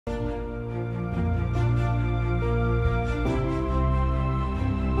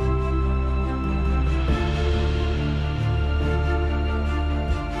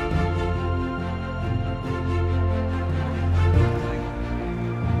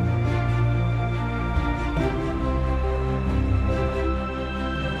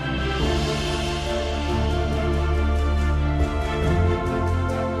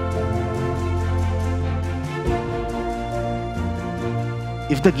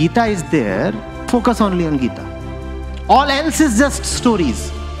If the Gita is there, focus only on Gita. All else is just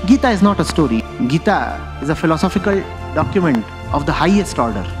stories. Gita is not a story. Gita is a philosophical document of the highest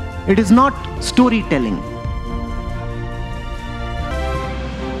order. It is not storytelling.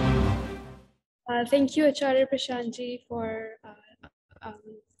 Thank you, Acharya Prashant ji, for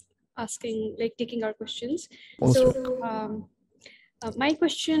taking our questions. So, my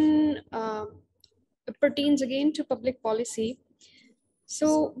question pertains again to public policy.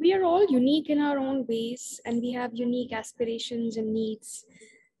 So, we are all unique in our own ways, and we have unique aspirations and needs.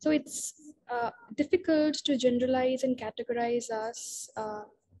 So, it's difficult to generalize and categorize us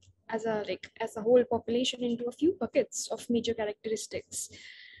as a whole population into a few buckets of major characteristics.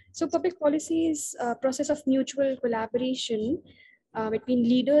 So public policy is a process of mutual collaboration between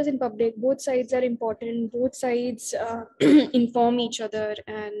leaders and public. Both sides are important. Both sides inform each other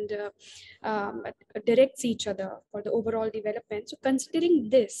and directs each other for the overall development. So considering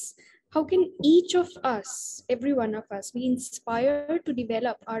this, how can each of us, every one of us, be inspired to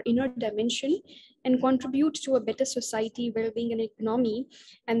develop our inner dimension and contribute to a better society, well-being and economy,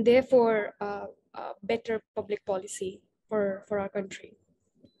 and therefore better public policy for our country?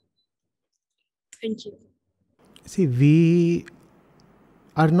 Thank you. See, we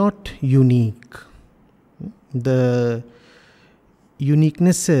are not unique. The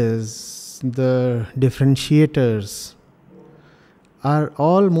uniquenesses, the differentiators are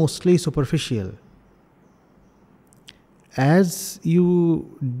all mostly superficial. As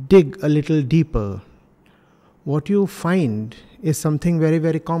you dig a little deeper, what you find is something very,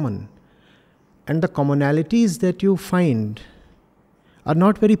 very common. And the commonalities that you find are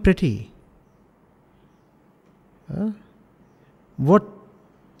not very pretty. What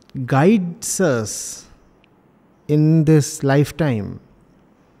guides us in this lifetime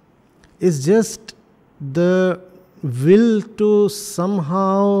is just the will to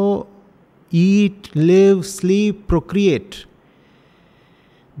somehow eat, live, sleep, procreate.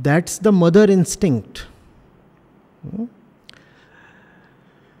 That's the mother instinct.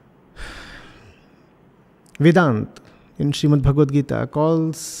 Vedanta in Srimad Bhagavad Gita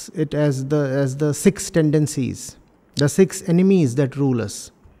calls it as the 6 tendencies, the 6 enemies that rule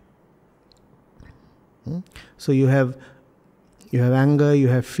us. So you have anger, you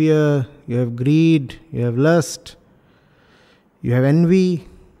have fear, you have greed, you have lust, you have envy,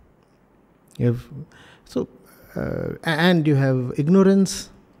 and you have ignorance.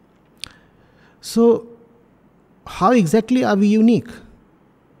 So how exactly are we unique?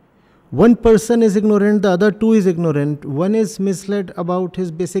 One person is ignorant, the other 2 is ignorant. One is misled about his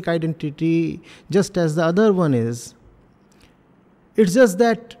basic identity just as the other one is. It's just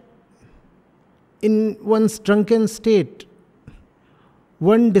that in one's drunken state,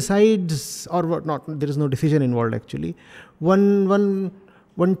 one decides, or what not, there is no decision involved actually. One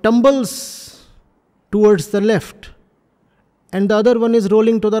tumbles towards the left and the other one is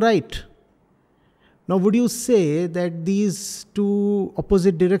rolling to the right. Now, would you say that these 2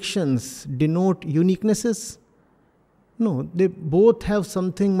 opposite directions denote uniquenesses? No, they both have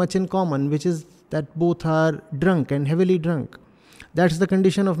something much in common, which is that both are drunk and heavily drunk. That's the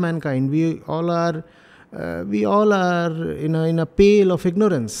condition of mankind. We all are in a pail of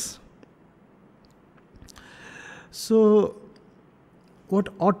ignorance. So, what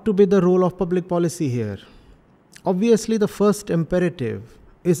ought to be the role of public policy here? Obviously, the first imperative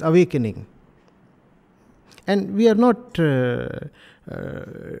is awakening. And we are not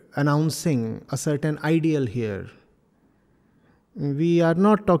announcing a certain ideal here. We are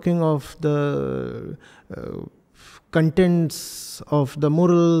not talking of the contents of the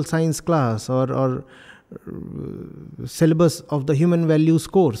moral science class or syllabus of the human values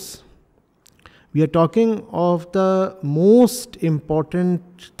course. We are talking of the most important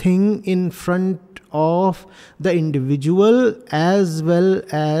thing in front of the individual as well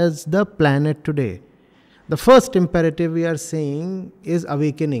as the planet today. The first imperative we are saying is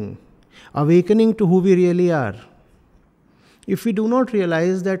awakening. Awakening to who we really are. If we do not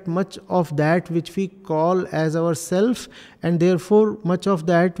realize that much of that which we call as our self, and therefore much of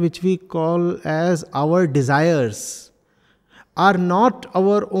that which we call as our desires, are not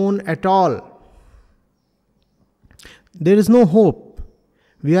our own at all, there is no hope.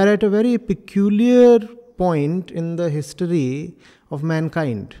 We are at a very peculiar point in the history of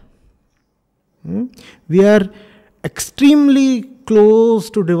mankind. We are extremely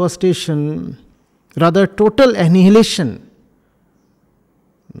close to devastation, rather total annihilation.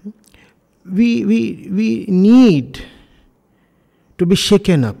 We need to be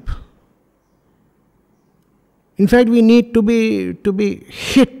shaken up. In fact, we need to be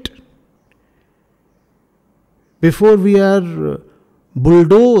hit before we are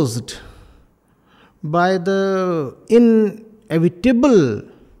bulldozed by the inevitable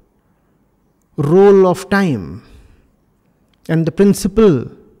roll of time and the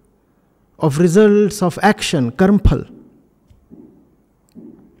principle of results of action, karmphal.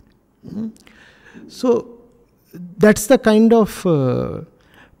 So that's the kind of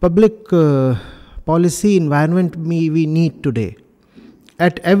public policy environment we need today.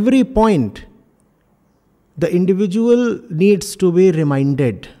 At every point, the individual needs to be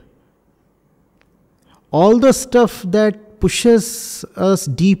reminded. All the stuff that pushes us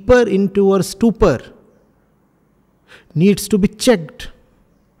deeper into our stupor needs to be checked,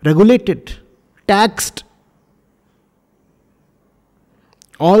 regulated, taxed.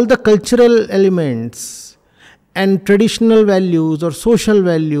 All the cultural elements and traditional values or social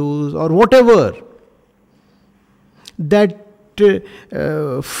values or whatever that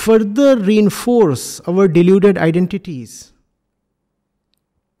further reinforce our deluded identities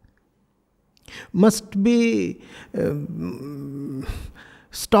must be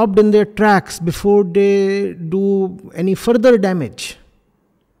stopped in their tracks before they do any further damage.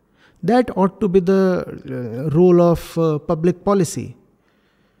 That ought to be the role of public policy.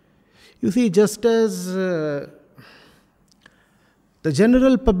 You see, just as the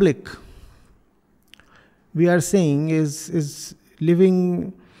general public, we are saying, is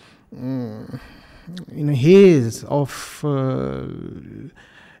living in a haze of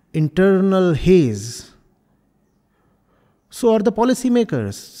internal haze, so are the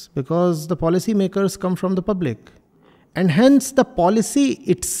policymakers, because the policymakers come from the public. And hence the policy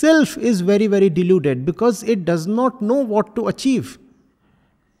itself is very, very deluded, because it does not know what to achieve.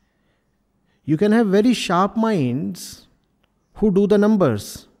 You can have very sharp minds who do the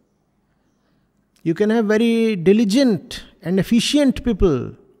numbers. You can have very diligent and efficient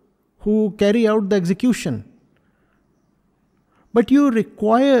people who carry out the execution. But you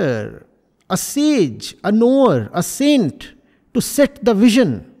require a sage, a knower, a saint to set the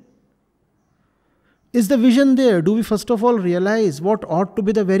vision. Is the vision there? Do we first of all realize what ought to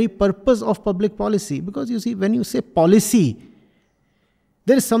be the very purpose of public policy? Because you see, when you say policy,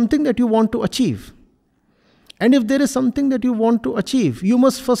 there is something that you want to achieve. And if there is something that you want to achieve, you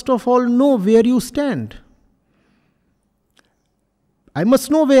must first of all know where you stand. I must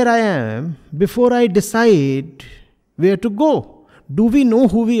know where I am before I decide where to go. Do we know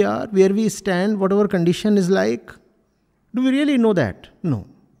who we are, where we stand, what our condition is like? Do we really know that? No.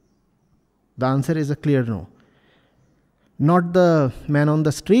 The answer is a clear no. Not the man on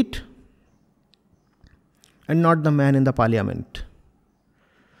the street and not the man in the parliament.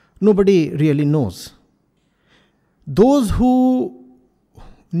 Nobody really knows. Those who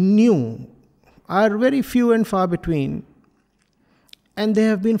knew are very few and far between, and they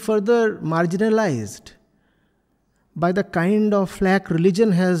have been further marginalized by the kind of flag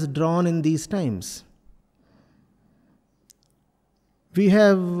religion has drawn in these times. We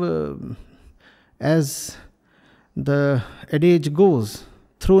have, as the adage goes,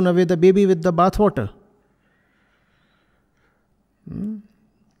 thrown away the baby with the bathwater.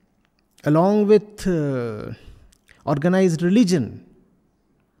 Along with organized religion,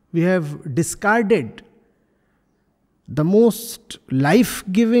 we have discarded the most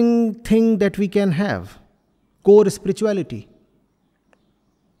life-giving thing that we can have, core spirituality.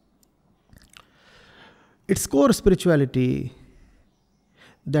 It's core spirituality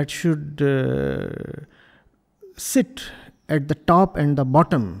that should sit at the top and the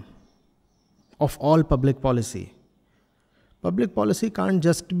bottom of all public policy. Public policy can't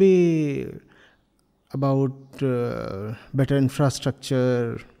just be about better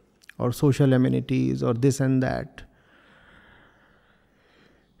infrastructure or social amenities or this and that.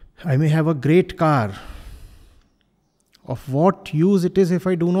 I may have a great car. Of what use it is if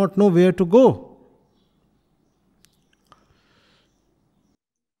I do not know where to go?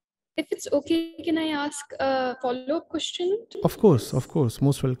 If it's okay, can I ask a follow-up question? Of course,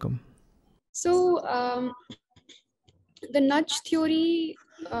 most welcome. So, the nudge theory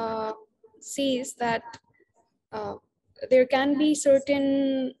says that there can be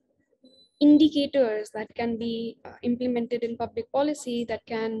certain indicators that can be implemented in public policy that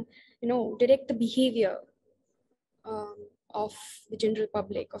can, direct the behavior of the general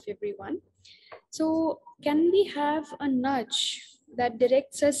public, of everyone. So can we have a nudge that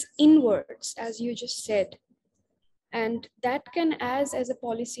directs us inwards, as you just said, and that can act as a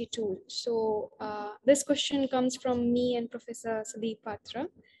policy tool? So this question comes from me and Professor Sadeep Patra.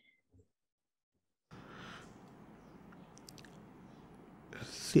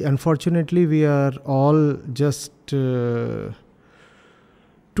 See, unfortunately, we are all just too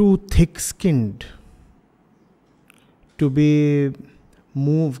thick-skinned to be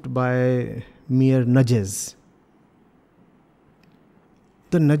moved by mere nudges.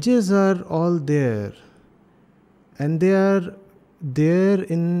 The nudges are all there, and they are there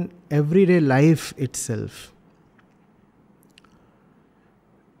in everyday life itself.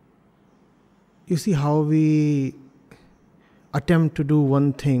 You see how we attempt to do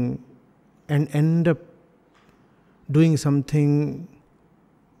one thing and end up doing something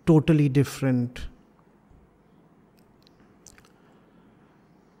totally different.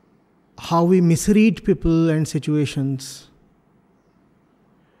 How we misread people and situations.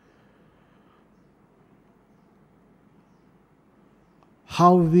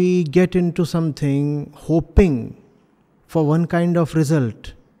 How we get into something hoping for one kind of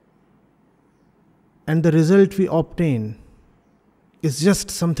result, and the result we obtain is just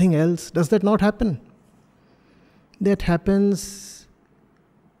something else. Does that not happen? That happens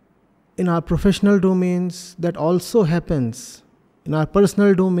in our professional domains, that also happens in our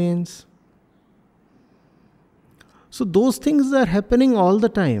personal domains. So those things are happening all the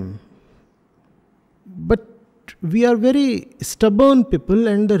time. But we are very stubborn people,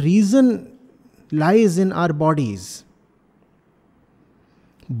 and the reason lies in our bodies.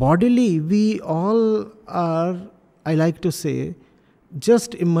 Bodily, we all are, I like to say,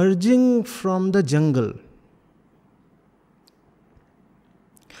 just emerging from the jungle.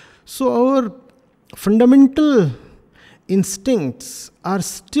 So our fundamental instincts are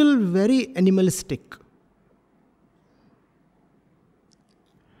still very animalistic.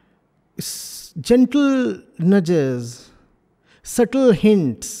 Gentle nudges, subtle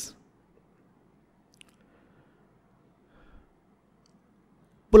hints,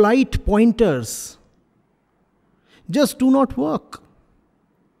 polite pointers just do not work.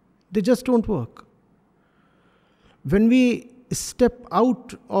 They just don't work. When we step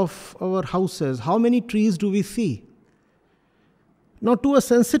out of our houses, how many trees do we see? Now, to a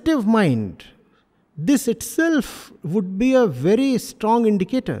sensitive mind, this itself would be a very strong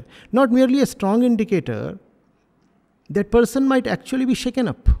indicator. Not merely a strong indicator, that person might actually be shaken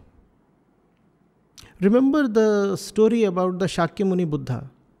up. Remember the story about the Shakyamuni Buddha.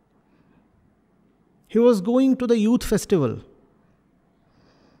 He was going to the youth festival,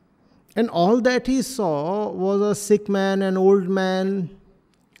 and all that he saw was a sick man, an old man,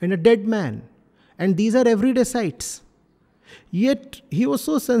 and a dead man. And these are everyday sights. Yet he was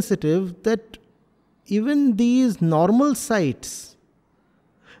so sensitive that even these normal sights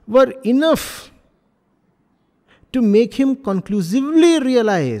were enough to make him conclusively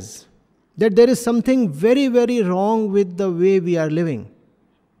realize that there is something very, very wrong with the way we are living.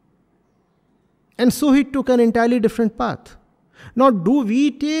 And so he took an entirely different path. Now, do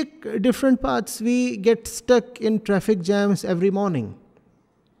we take different paths? We get stuck in traffic jams every morning.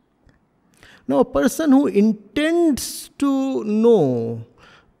 Now, a person who intends to know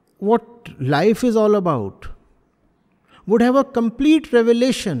what life is all about would have a complete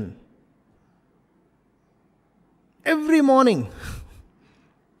revelation every morning.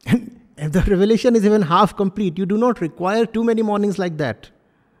 And if the revelation is even half complete, you do not require too many mornings like that.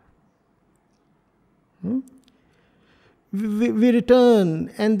 We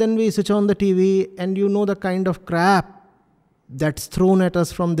return, and then we switch on the TV, and you know the kind of crap that's thrown at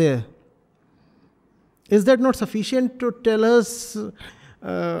us from there. Is that not sufficient to tell us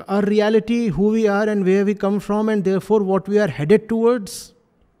our reality, who we are and where we come from, and therefore what we are headed towards?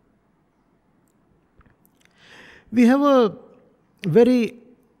 We have a very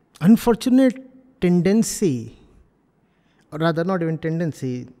unfortunate tendency, or rather not even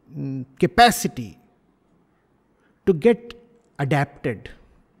tendency, capacity to get adapted.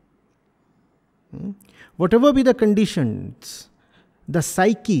 Whatever be the conditions, the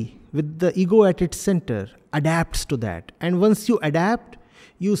psyche with the ego at its center adapts to that. And once you adapt,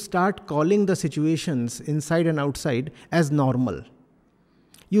 you start calling the situations inside and outside as normal.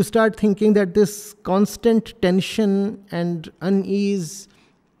 You start thinking that this constant tension and unease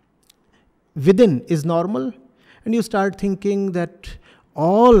within is normal, and you start thinking that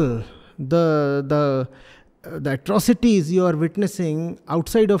all the atrocities you are witnessing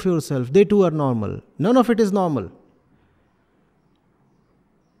outside of yourself, they too are normal. None of it is normal.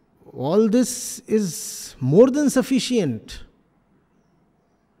 All this is more than sufficient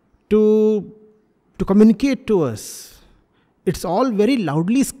to communicate to us. It's all very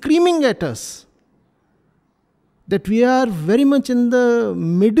loudly screaming at us that we are very much in the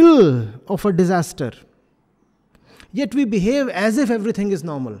middle of a disaster. Yet we behave as if everything is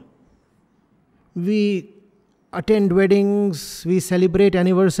normal. We attend weddings, we celebrate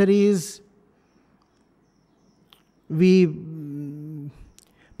anniversaries, we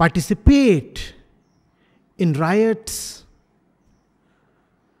participate in riots,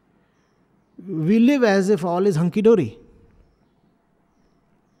 we live as if all is hunky-dory.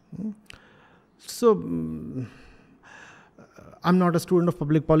 So, I'm not a student of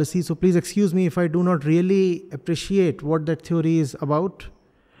public policy, so please excuse me if I do not really appreciate what that theory is about.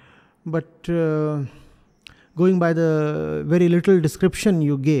 But going by the very little description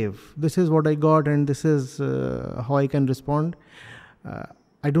you gave, this is what I got and this is how I can respond.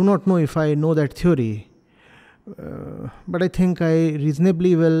 I do not know if I know that theory, but I think I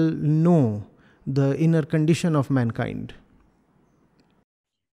reasonably well know the inner condition of mankind.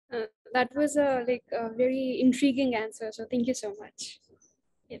 That was a very intriguing answer. So thank you so much.